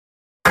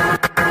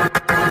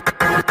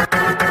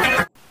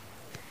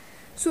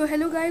So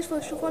hello guys,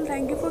 first of all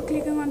thank you for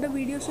clicking on the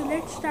video. So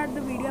let's start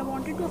the video. I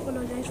wanted to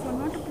apologize for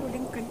not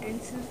uploading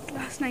content since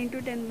last 9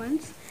 to 10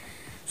 months.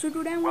 So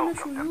today I'm going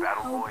to show you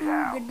how to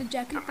get the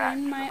Jackal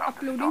plane. My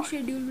uploading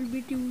schedule will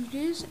be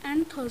Tuesdays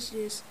and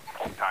Thursdays.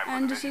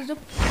 And this is the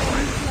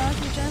point class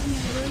which I've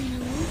never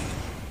used.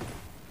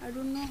 I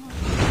don't know how to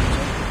use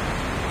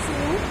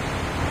it.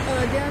 So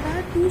there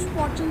are two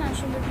spots in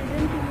isolated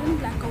and two in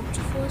blackout.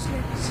 So first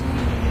let's see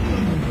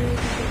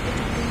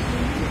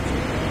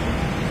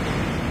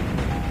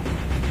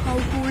how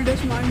cool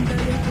does Manta is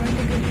trying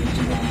to get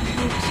into the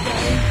big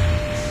sky.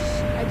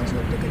 I just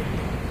hope the correct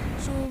thing.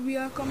 So we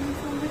are coming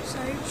from which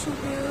side? So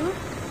here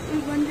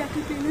is one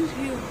Jackal plane is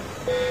here.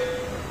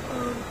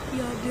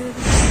 Yeah,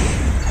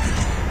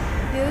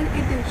 there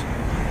it is.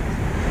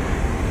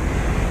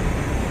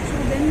 So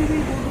then we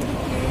will go to the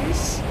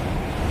place.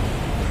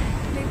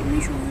 Let me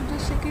show you the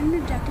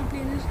second Jackal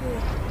plane is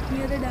here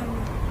near the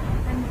diamond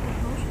and the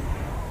house.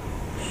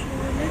 So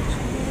let's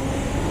go.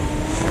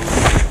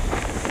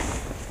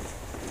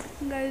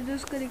 Guys,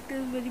 this character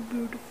is very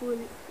beautiful.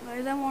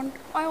 Guys,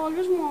 I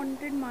always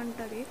wanted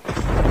Manta Ray,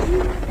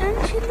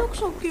 and she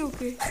looks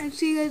okay. And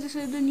see guys, this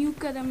is the new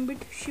Karambit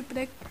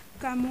shipwreck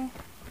camo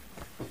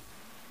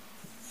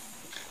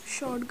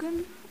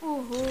shotgun.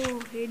 Oh,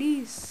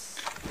 Hades.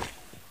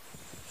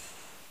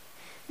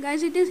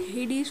 Guys, it is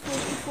Hades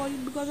first of all,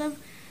 because I've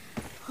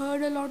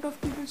heard a lot of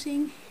people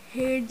saying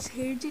Hades.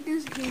 It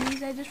is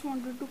Hades. I just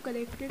wanted to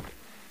correct it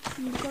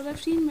because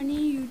I've seen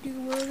many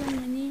YouTubers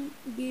and many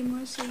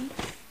gamers saying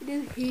it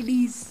is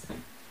Hades,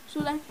 so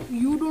that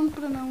you don't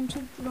pronounce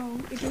it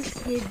wrong. It is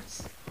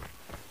Hades.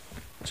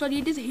 Sorry,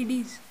 it is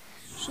Hades.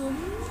 So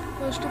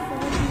first of all,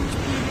 we'll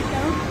speed it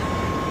out.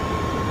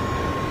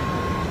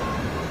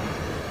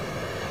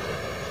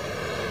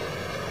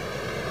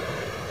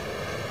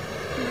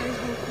 Guys,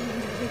 how cool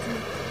does it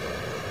look?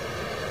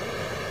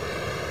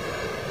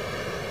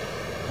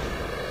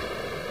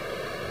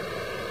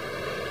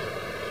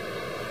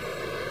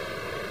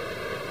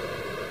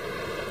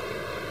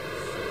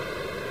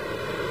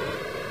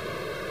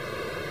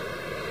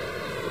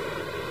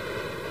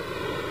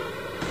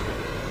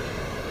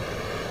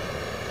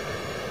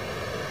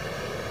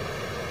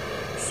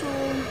 So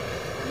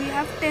we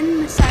have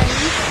 10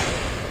 missiles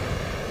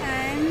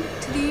and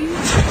 3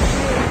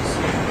 waves.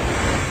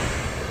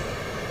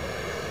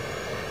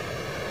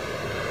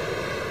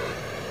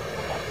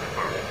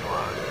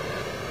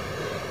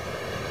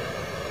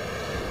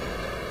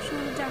 So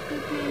the Jackal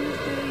plane is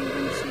there, you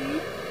can see.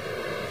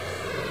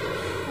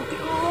 Okay,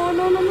 oh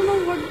no,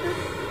 what the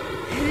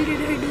hell did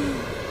I do?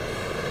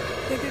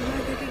 Get it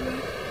back.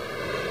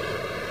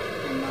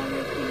 And now we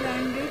have to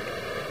land it.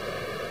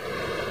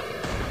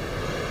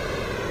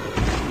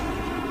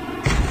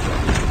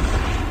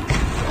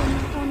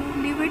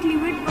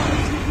 Leave it.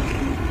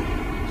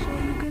 So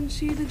you can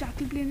see the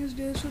Jackal plane is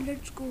there, so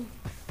let's go.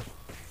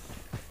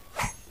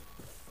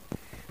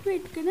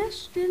 Wait, can I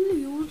still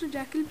use the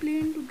Jackal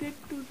plane to get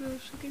to the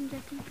second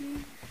Jackal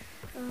plane?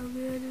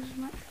 Where is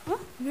my...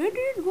 Where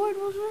did it go? It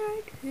was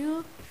right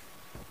here.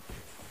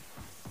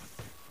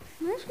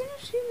 Guys, can you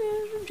see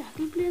where is the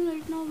Jackal plane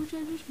right now, which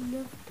I just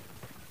left?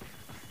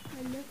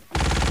 I left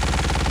it.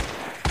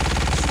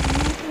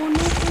 Oh no.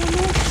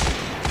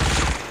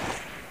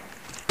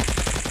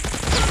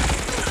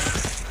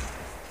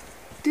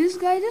 This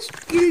guy just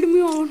killed me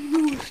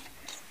almost.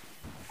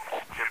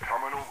 Chip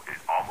terminal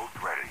is almost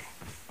ready.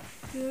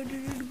 Where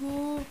did it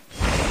go?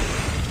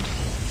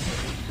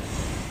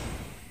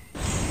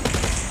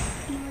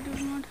 No, it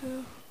is not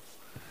here.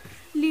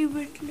 Leave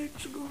it,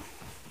 let's go.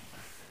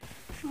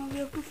 Now we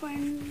have to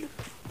find...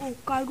 Oh,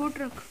 cargo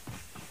truck.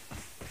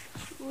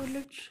 So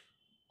let's...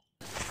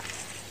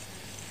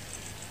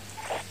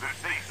 The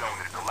safe zone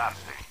is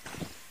collapsing.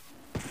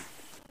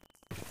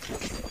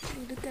 So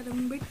the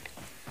Karambit.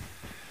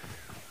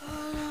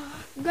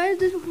 Guys,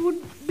 this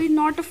would be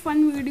not a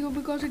fun video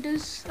because it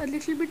is a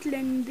little bit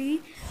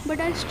lengthy, but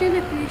I still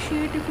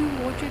appreciate if you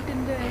watch it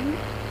in the end.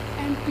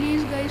 And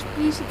please guys,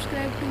 please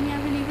subscribe to me. I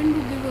will even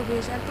do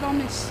giveaways, I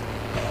promise.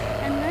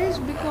 And guys,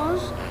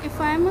 because if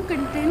I am a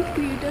content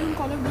creator in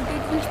Call of Duty,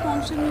 it will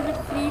sponsor me with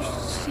free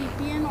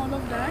CP and all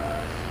of that,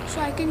 so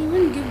I can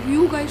even give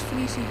you guys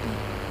free CP.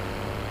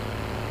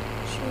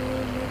 So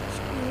let's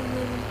go.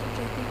 Where is the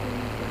Jackal plane?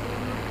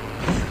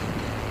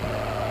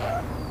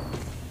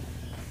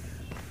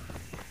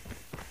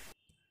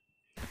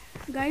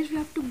 Guys, we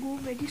have to go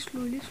very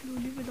slowly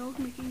without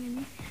making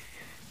any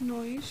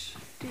noise.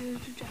 There's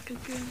the Jackal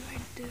plane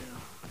right there.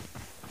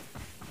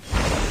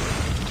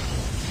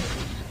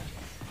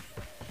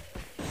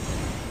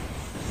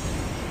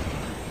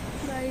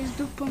 Guys,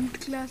 the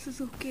pumped class is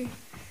okay,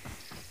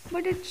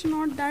 but it's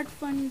not that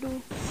fun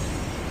though.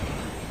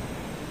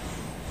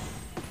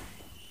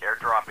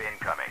 Airdrop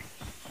incoming.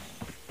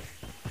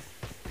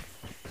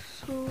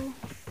 So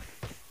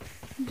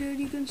there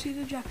you can see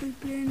the Jackal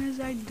plane is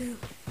right there.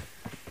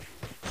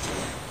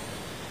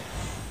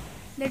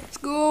 Let's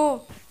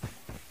go.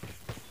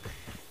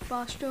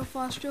 Faster.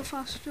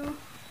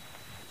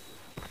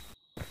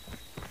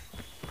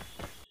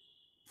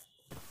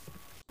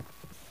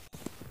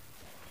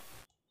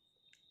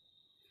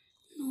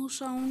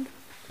 sound.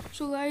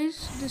 So guys,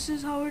 this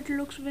is how it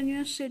looks when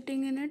you're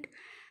sitting in it.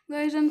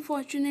 Guys,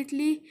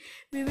 unfortunately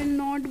we will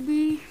not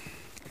be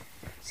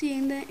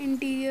seeing the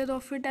interior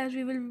of it as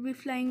we will be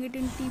flying it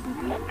in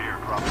TPP.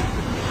 Airdrop.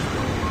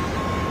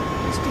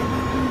 Still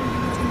not been doing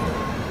anything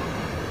though.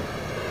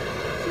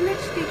 So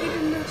let's take it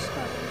in the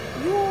sky.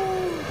 Yo!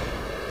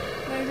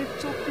 Guys, it's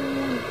so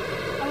cool.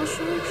 I was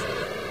so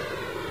excited.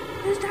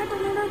 Is that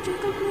another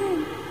Jackal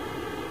plane?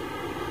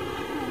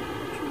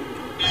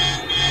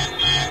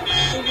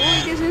 Oh,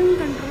 it is in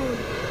control.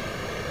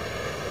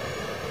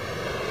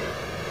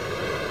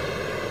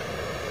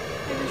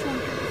 I just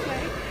wanted to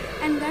fly.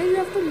 And guys, you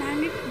have to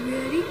land it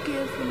very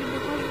carefully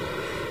because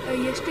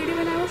yesterday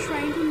when I was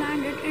trying to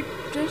land it, it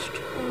just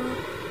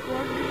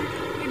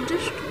It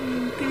just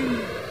killed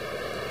me.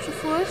 So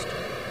first,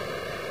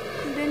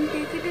 then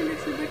take it a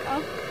little bit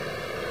up,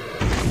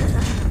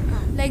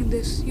 like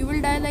this. You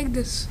will die like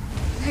this,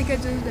 like I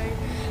just died.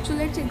 So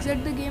let's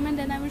exit the game and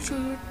then I will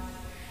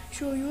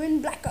show you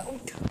in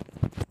blackout.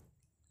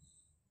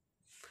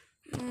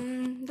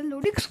 The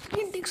loading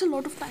screen takes a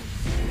lot of time.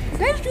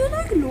 Guys, do you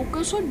like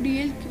Locus or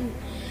DLQ?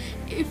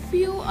 If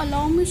you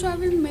allow me, so I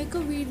will make a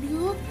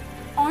video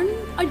on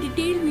a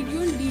detailed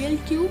video on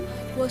DLQ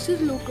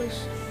versus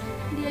Locus.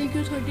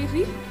 DLQ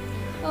 33.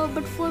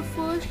 But for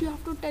first, you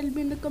have to tell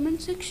me in the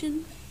comment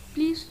section,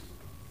 please.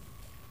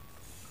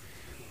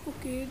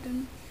 Okay,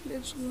 then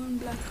let's go on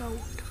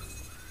blackout.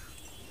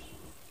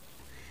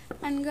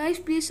 And guys,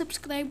 please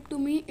subscribe to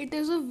me. It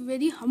is a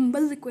very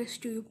humble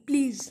request to you,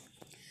 please.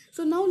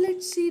 So now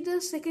let's see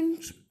the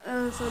second.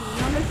 Now let's go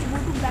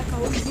to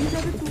blackout. These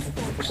are the two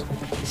spots.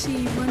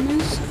 See, one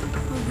is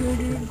where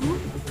did it go?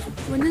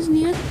 One is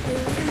near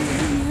here and one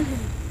is near here.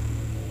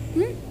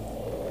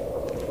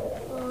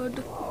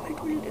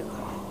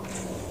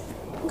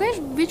 Guys,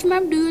 which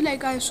map do you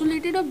like,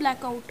 isolated or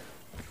blackout?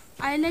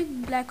 I like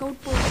blackout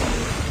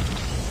personally.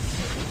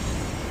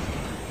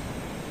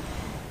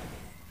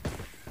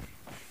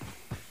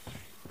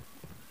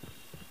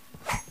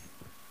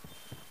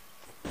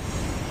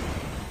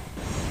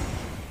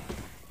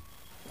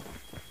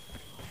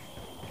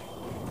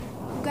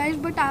 Guys,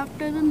 but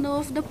after the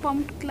nerf, the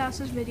pumped class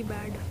is very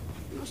bad.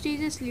 No,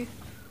 seriously.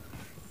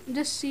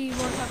 Just see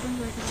what happens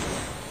right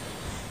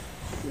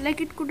now.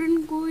 Like it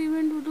couldn't go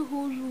even to the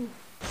whole zoo.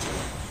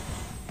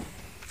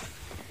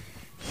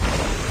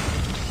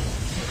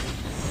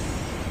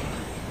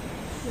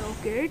 Yeah,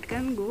 okay, it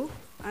can go.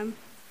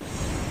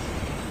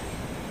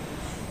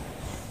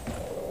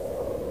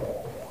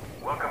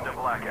 Welcome to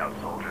Blackout,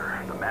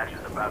 soldier. The match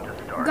is about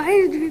to start.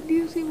 Guys, did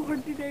you see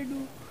what did I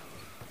do?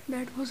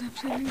 That was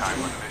absolutely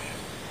Time on the mission.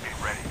 Get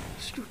ready.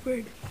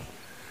 stupid.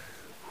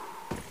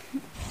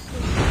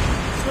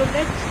 So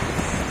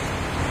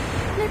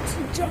let's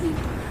jump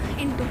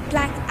into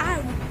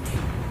blackout.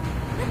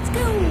 Let's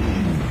go.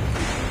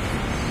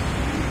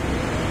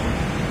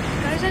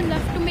 Guys, I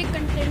love to make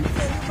content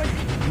for you, but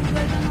you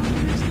guys are not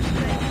even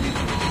subscribing.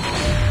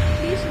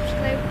 Please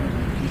subscribe to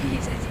me,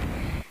 please.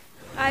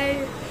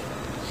 I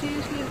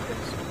seriously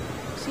request.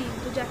 See,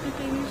 the Jackal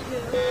plane is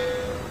here,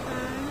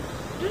 and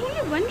there's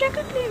only one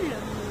Jackal plane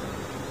here.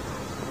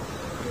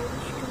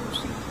 There's two.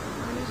 See,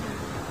 one is here.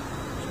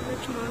 So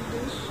let's mark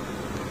this.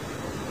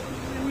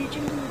 I'm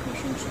reaching the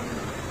location soon.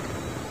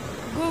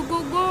 Go, go,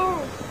 go!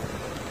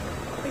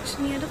 It's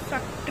near the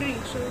factory,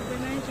 so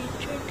when I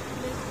reach it,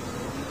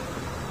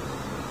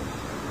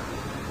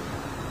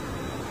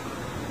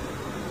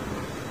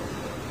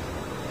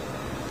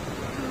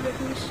 let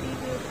me see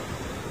the.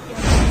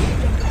 Yeah,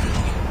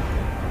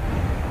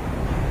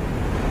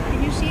 can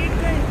you see it,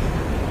 guys?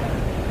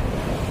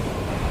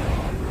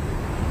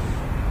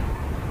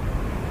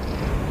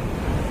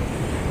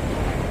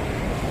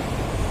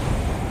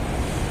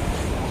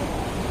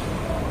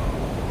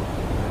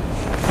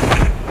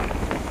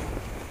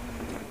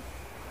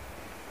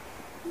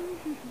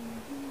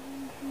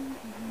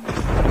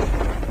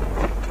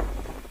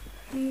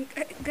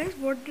 Guys,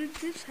 what did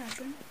this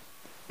happen?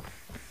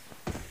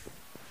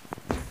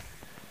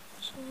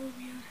 So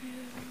we are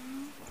here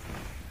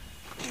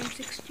now.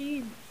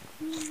 M16.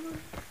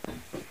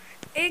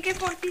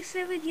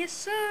 AK-47, yes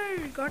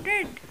sir, got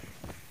it.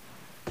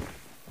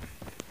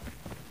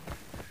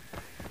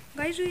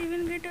 Guys, you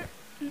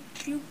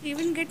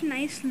even get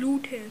nice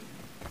loot here.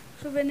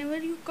 So whenever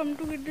you come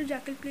to get the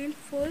Jackal plane,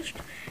 first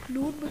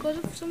loot, because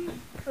of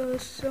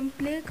some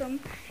player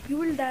come, you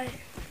will die.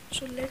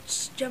 So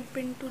let's jump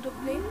into the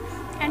plane.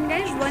 And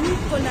guys, one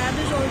collab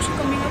is also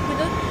coming up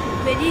with a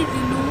very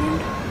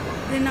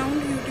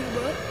renowned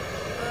YouTuber.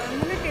 I'm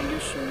gonna tell you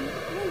soon.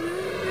 No,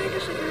 wait a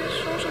second. I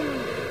saw someone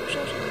there. I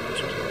saw someone.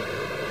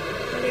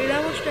 But Ada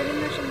was telling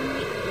me someone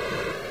was there.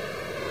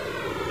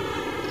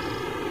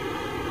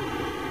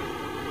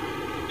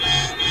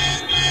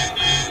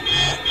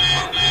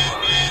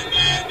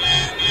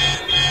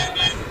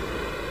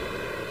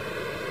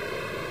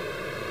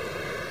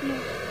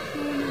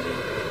 No one is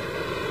there.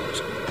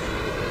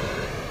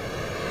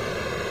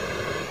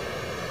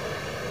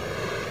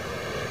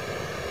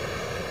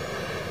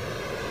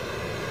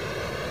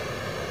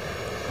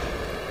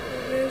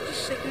 Where's the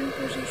second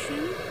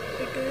position?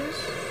 it is.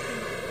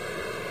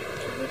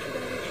 So which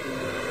direction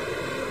we are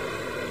actually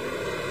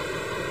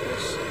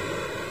this side.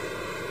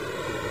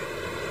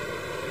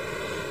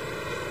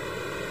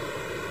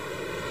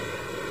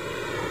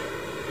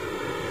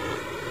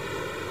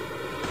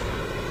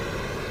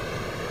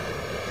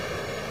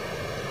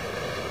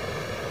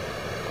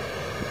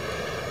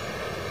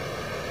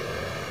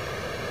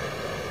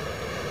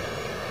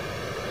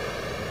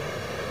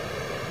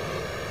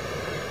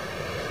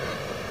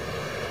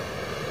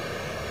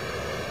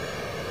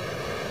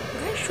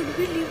 Should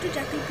we leave the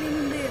Jackal plane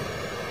in there?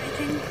 I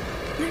think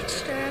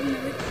let's try. I've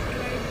never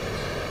tried this.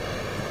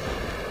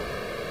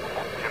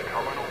 Ship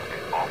terminal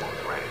is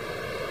almost ready.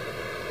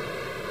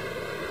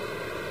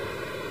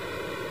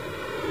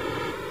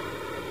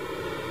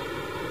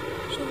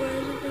 So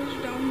guys, it is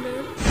down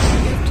there. We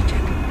have the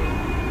Jackal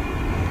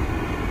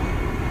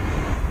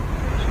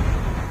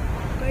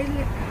plane.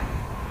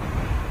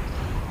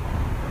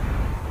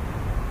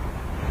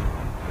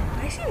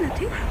 Guys, I see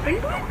nothing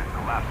happened to it. Zone is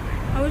collapsing.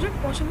 How is it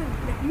possible?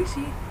 Let me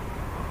see.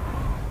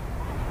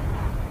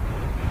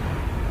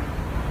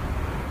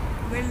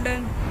 Well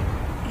done.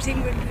 I'm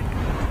saying well done.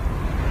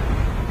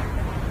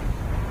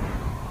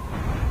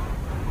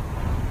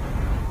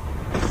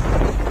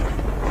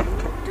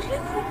 Just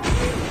like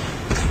okay.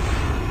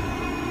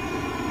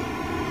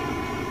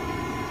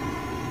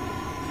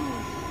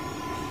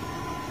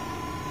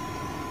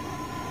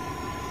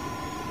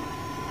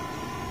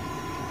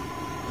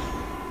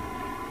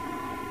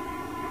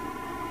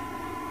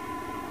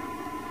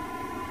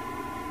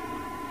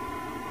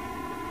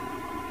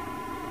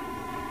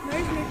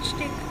 Guys, let's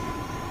take.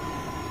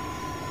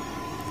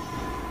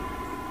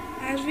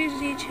 As we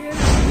reach here,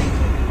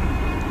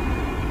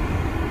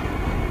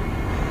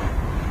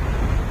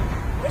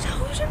 guys,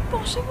 how is it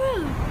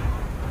possible?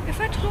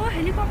 If I throw a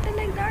helicopter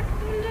like that,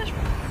 it will just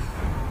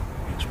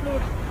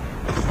explode.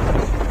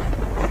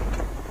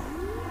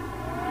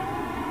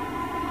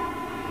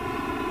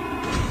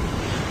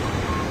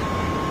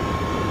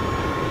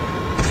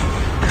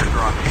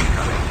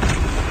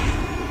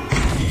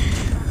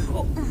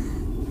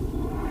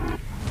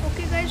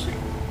 Okay guys,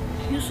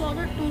 you saw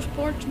the two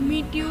spots.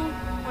 Meet you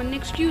on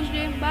next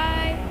Tuesday.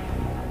 Bye.